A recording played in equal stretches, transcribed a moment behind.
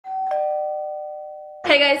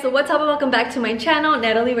guys, so what's up and welcome back to my channel.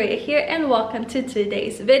 Natalie right here, and welcome to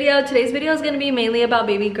today's video. Today's video is going to be mainly about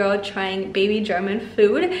baby girl trying baby German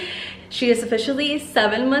food. She is officially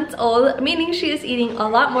 7 months old, meaning she is eating a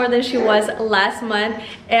lot more than she was last month,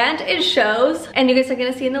 and it shows. And you guys are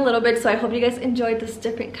going to see in a little bit, so I hope you guys enjoyed this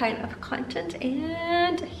different kind of content,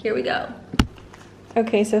 and here we go.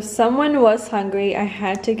 Okay, so someone was hungry. I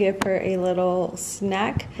had to give her a little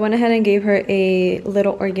snack. Went ahead and gave her a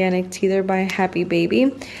little organic teether by Happy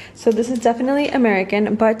Baby. So this is definitely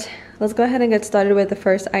American, but let's go ahead and get started with the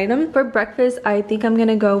first item. For breakfast, I think I'm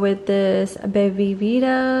gonna go with this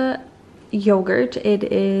Bevivita yogurt. It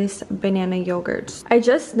is banana yogurt. I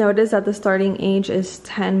just noticed that the starting age is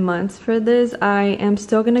 10 months for this. I am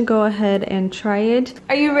still gonna go ahead and try it.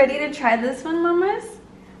 Are you ready to try this one, mamas?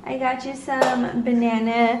 I got you some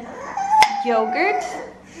banana yogurt.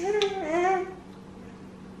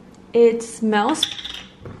 It smells,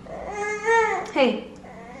 hey,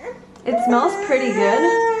 it smells pretty good.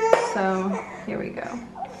 So here we go.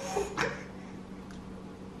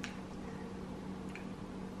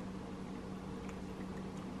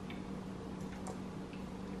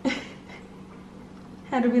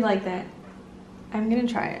 How do we like that? I'm gonna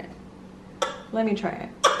try it. Let me try it.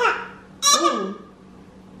 Ooh.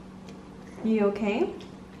 You okay?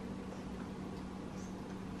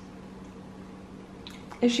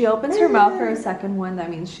 If she opens her mouth for a second one, that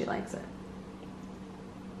means she likes it.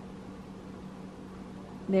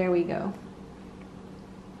 There we go.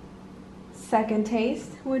 Second taste.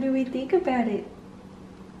 What do we think about it?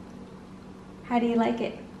 How do you like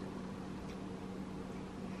it?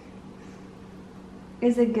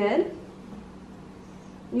 Is it good?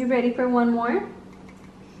 You ready for one more?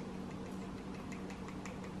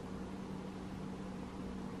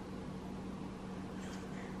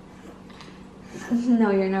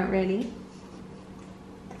 No, you're not ready.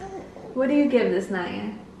 What do you give this,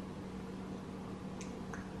 Naya?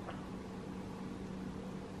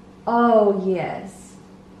 Oh, yes.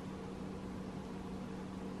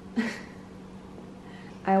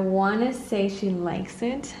 I want to say she likes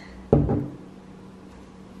it. Come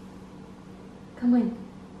on.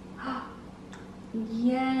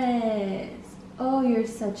 Yes. Oh, you're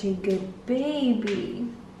such a good baby.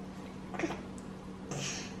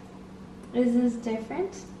 Is this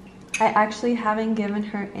different? I actually haven't given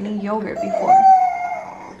her any yogurt before.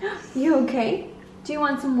 You okay? Do you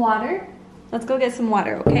want some water? Let's go get some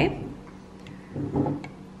water, okay?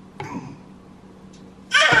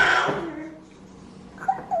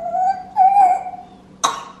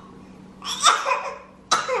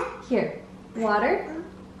 Here, water.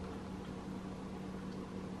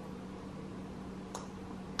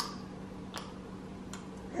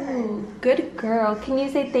 Ooh, good girl. Can you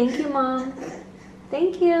say thank you, Mom?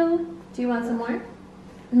 Thank you. Do you want some more?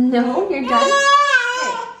 No, you're done?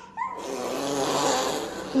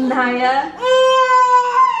 Okay. Naya.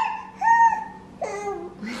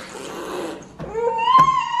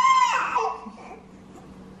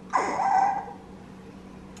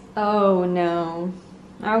 Oh no.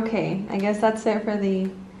 Okay, I guess that's it for the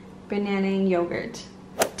banana yogurt.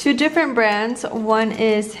 Two different brands. One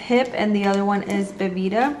is Hip and the other one is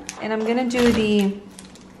Bevita. And I'm gonna do the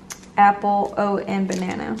apple, oat, and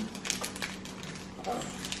banana.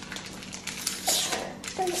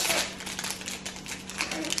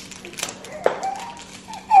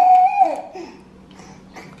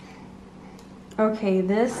 Okay,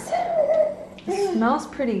 this smells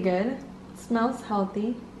pretty good. It smells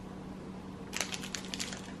healthy.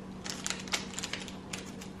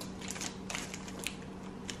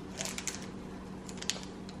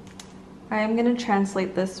 I am going to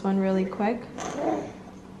translate this one really quick.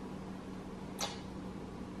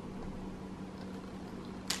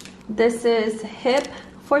 This is Hip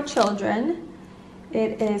for children.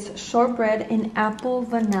 It is shortbread in apple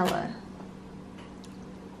vanilla.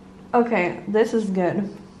 Okay, this is good.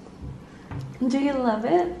 Do you love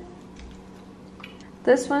it?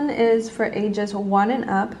 This one is for ages 1 and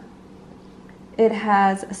up. It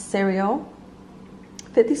has cereal.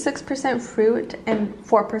 56% fruit and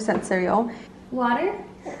 4% cereal. Water?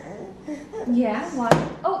 Yeah, water.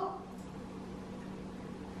 Oh!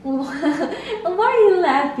 Why are you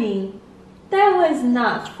laughing? That was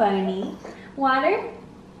not funny. Water?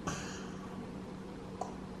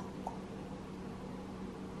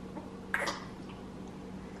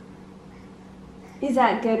 Is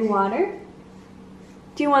that good water?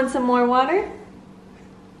 Do you want some more water?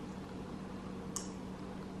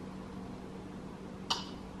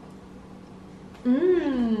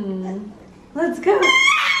 Let's go.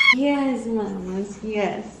 Yes, mamas,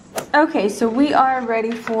 yes. Okay, so we are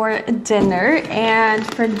ready for dinner, and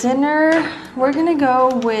for dinner we're gonna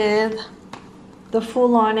go with the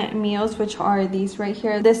full-on meals, which are these right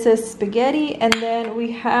here. This is spaghetti, and then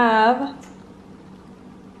we have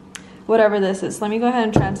whatever this is. Let me go ahead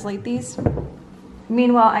and translate these.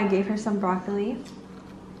 Meanwhile, I gave her some broccoli.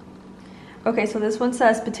 Okay, so this one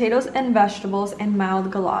says potatoes and vegetables and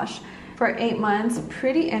mild goulash for 8 months.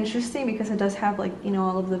 Pretty interesting because it does have, like, you know,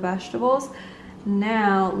 all of the vegetables.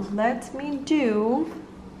 Now let me do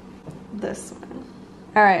this one.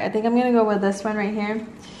 All right, I think I'm gonna go with this one right here.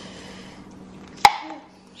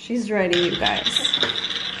 She's ready, you guys.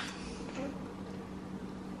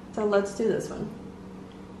 So let's do this one.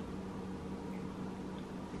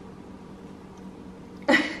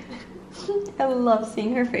 I love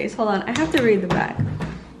seeing her face. Hold on, I have to read the back.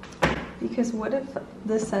 Because what if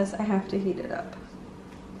this says I have to heat it up?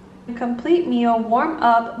 A complete meal, warm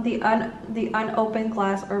up the unopened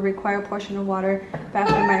glass or required portion of water back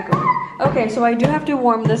in the microwave. Okay, so I do have to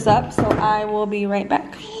warm this up, so I will be right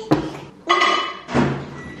back.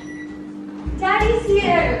 Daddy's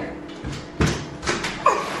here!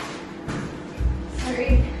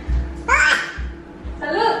 Sorry.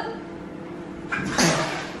 Salud!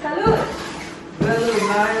 Salud! Salud,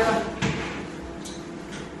 Maya.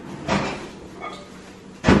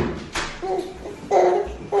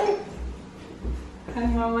 Hi,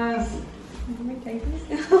 mamas. Let me take this.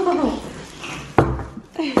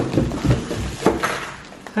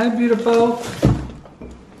 Hi, beautiful.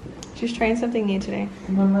 She's trying something new today.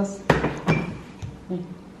 Mamas.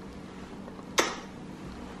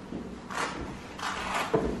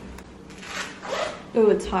 Ooh,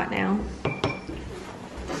 it's hot now. I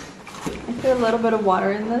put a little bit of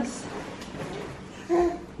water in this.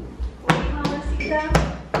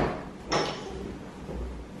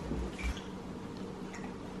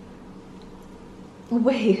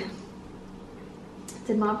 Wait.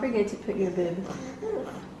 Did Mom forget to put your bib?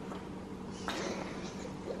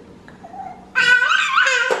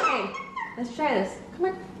 Hey, let's try this. Come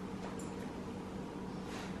on.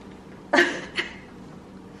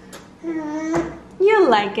 You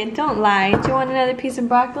like it, don't lie. Do you want another piece of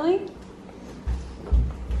broccoli?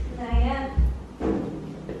 Not yet.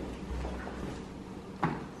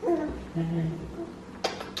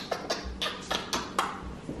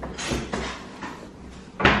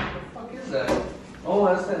 What is that? Oh,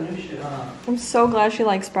 that's that new shit, huh? I'm so glad she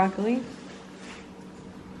likes broccoli.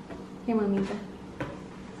 Here, Mamita.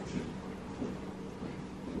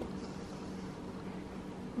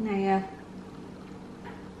 Not yet.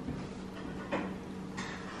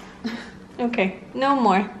 Okay, no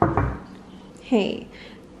more. Hey,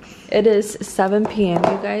 it is 7 p.m.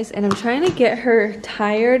 you guys, and I'm trying to get her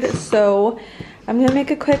tired, so I'm gonna make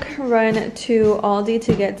a quick run to Aldi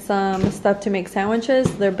to get some stuff to make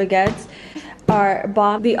sandwiches. Their baguettes are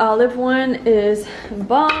bomb. The olive one is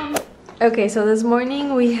bomb. Okay, so this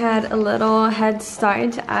morning we had a little head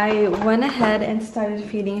start. I went ahead and started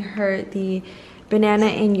feeding her the banana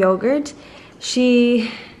and yogurt. She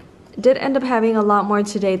did end up having a lot more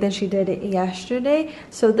today than she did yesterday,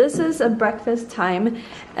 so this is a breakfast time.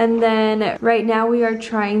 And then right now we are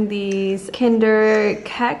trying these Kinder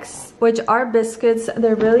Keks, which are biscuits.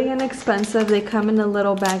 They're really inexpensive. They come in a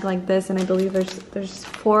little bag like this, and I believe there's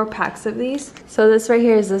 4 packs of these. So this right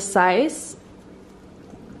here is the size.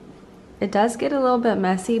 It does get a little bit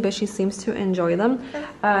messy, but she seems to enjoy them.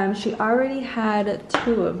 She already had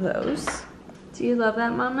 2 of those. Do you love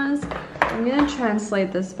that, mamas? I'm gonna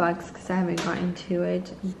translate this box because I haven't gotten to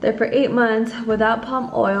it. They're for 8 months, without palm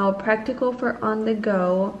oil, practical for on the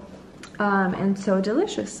go, and so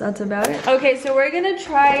delicious. That's about it. Okay, so we're gonna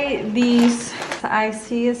try these. I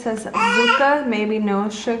see it says Zuka, maybe no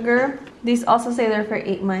sugar. These also say they're for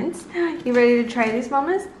 8 months. You ready to try these,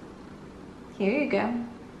 mamas? Here you go.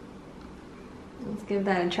 Let's give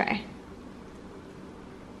that a try.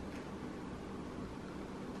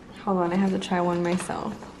 Hold on, I have to try one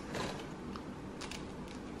myself.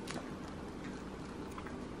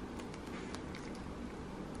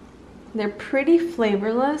 They're pretty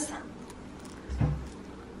flavorless.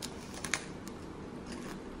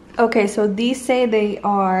 Okay, so these say they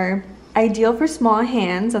are ideal for small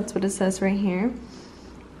hands. That's what it says right here.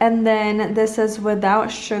 And then this says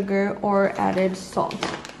without sugar or added salt.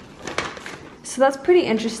 So that's pretty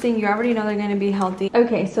interesting. You already know they're going to be healthy.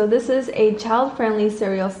 Okay, so this is a child-friendly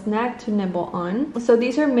cereal snack to nibble on. So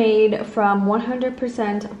these are made from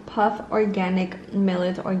 100% puff organic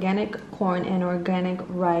millet, organic corn, and organic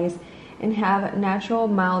rice, and have natural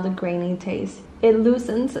mild grainy taste. It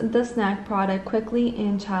loosens the snack product quickly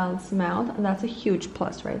in child's mouth. That's a huge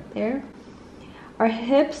plus right there. Our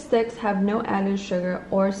hip sticks have no added sugar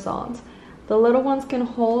or salt. The little ones can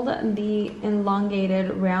hold the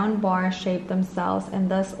elongated round bar shape themselves and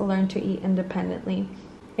thus learn to eat independently.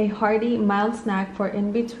 A hearty, mild snack for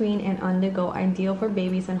in between and on the go, ideal for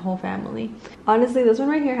babies and whole family. Honestly, this one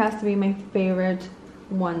right here has to be my favorite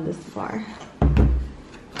one this far.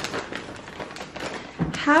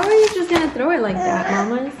 How are you just gonna throw it like that,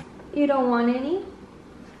 mamas? You don't want any?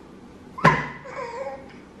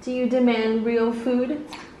 Do you demand real food?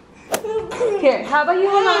 Here, how about you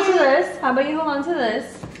hold on to this? How about you hold on to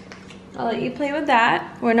this? I'll let you play with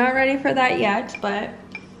that. We're not ready for that yet, but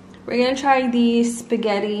we're gonna try the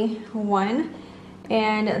spaghetti one.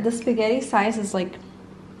 And the spaghetti size is like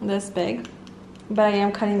this big, but I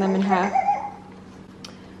am cutting them in half.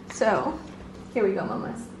 So, here we go,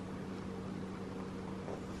 mamas.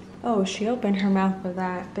 Oh, she opened her mouth for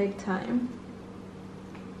that, big time.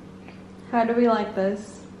 How do we like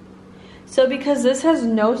this? So because this has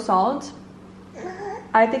no salt,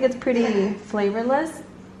 I think it's pretty flavorless.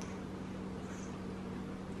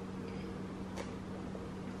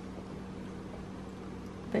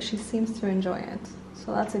 But she seems to enjoy it,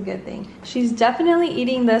 so that's a good thing. She's definitely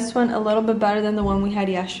eating this one a little bit better than the one we had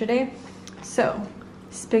yesterday. So,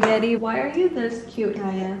 spaghetti. Why are you this cute,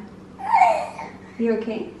 Naya? You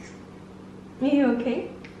okay? Are you okay?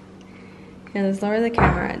 Okay, let's lower the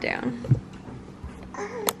camera down.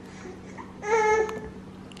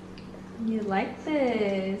 You like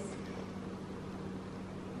this?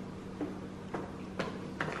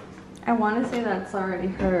 I want to say that's already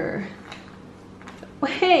her.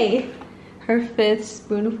 Hey, her 5th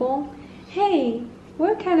spoonful. Hey,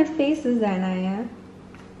 what kind of face is that, Naya?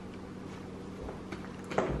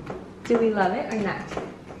 Do we love it or not?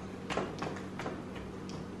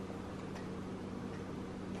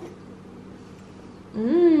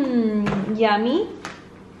 Mmm, yummy.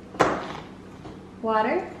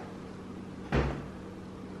 Water.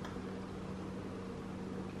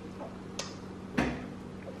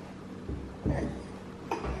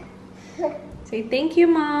 Say thank you,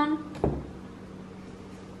 Mom.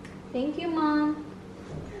 Thank you, Mom.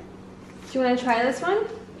 Do you want to try this one?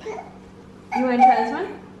 You want to try this one?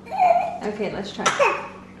 Okay, let's try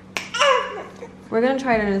it. We're going to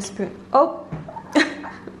try it in a spoon. Oh!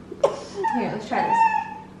 Here, let's try this.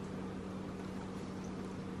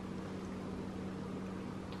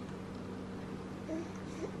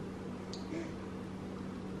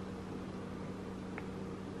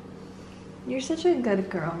 You're such a good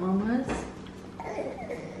girl, mamas.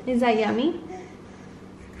 Is that yummy?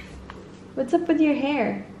 What's up with your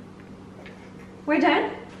hair? We're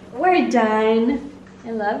done? We're done. I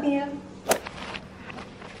love you.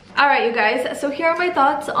 Alright, you guys, so here are my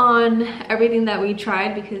thoughts on everything that we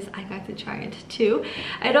tried because I got to try it too.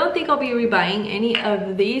 I don't think I'll be rebuying any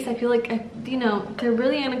of these. I feel like, you know, they're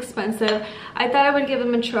really inexpensive. I thought I would give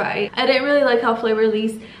them a try. I didn't really like how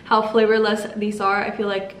flavorless these are. I feel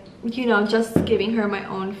like, you know, just giving her my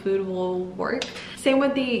own food will work. Same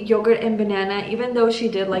with the yogurt and banana. Even though she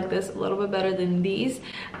did like this a little bit better than these,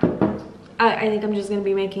 I think I'm just gonna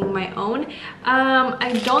be making my own.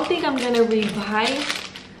 I don't think I'm gonna rebuy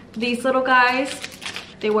these little guys.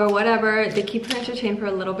 They were whatever. They keep her entertained for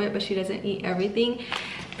a little bit, but she doesn't eat everything.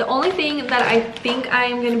 The only thing that I think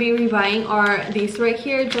I'm gonna be rebuying are these right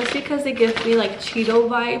here, just because they give me like Cheeto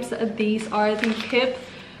vibes. These are the Hip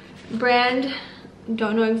brand.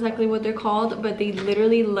 Don't know exactly what they're called, but they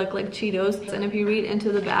literally look like Cheetos. And if you read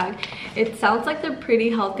into the bag, it sounds like they're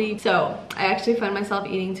pretty healthy. So I actually found myself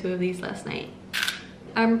eating 2 of these last night.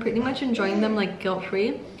 I'm pretty much enjoying them like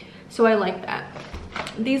guilt-free, so I like that.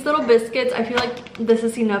 These little biscuits, I feel like this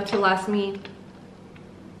is enough to last me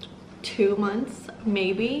 2 months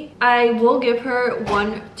maybe. I will give her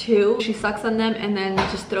 1, 2. She sucks on them and then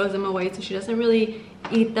just throws them away, so she doesn't really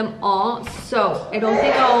eat them all. So I don't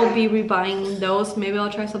think I'll be rebuying those. Maybe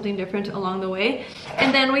I'll try something different along the way.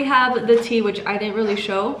 And then we have the tea, which I didn't really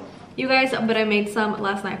show you guys, but I made some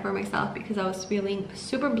last night for myself because I was feeling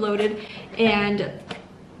super bloated, and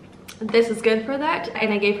this is good for that.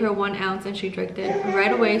 And I gave her 1 ounce and she drank it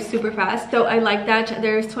right away super fast, so I like that.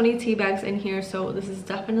 There's 20 tea bags in here, so this is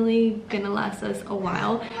definitely gonna last us a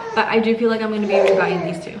while, but I do feel like I'm gonna be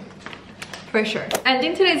rebuying these 2 for sure.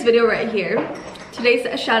 Ending today's video right here.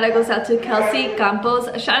 Today's shout out goes out to Kelsey Campos.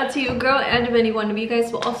 A shout out to you, girl, and if any one of you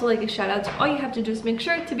guys will also like a shout out, all you have to do is make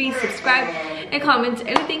sure to be subscribed and comment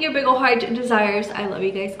anything your big ol' heart desires. I love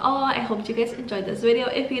you guys all. I hope you guys enjoyed this video.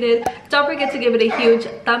 If you did, don't forget to give it a huge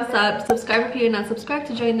thumbs up. Subscribe if you're not subscribed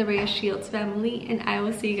to join the Rhea Shields family, and I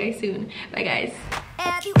will see you guys soon. Bye,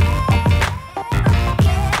 guys.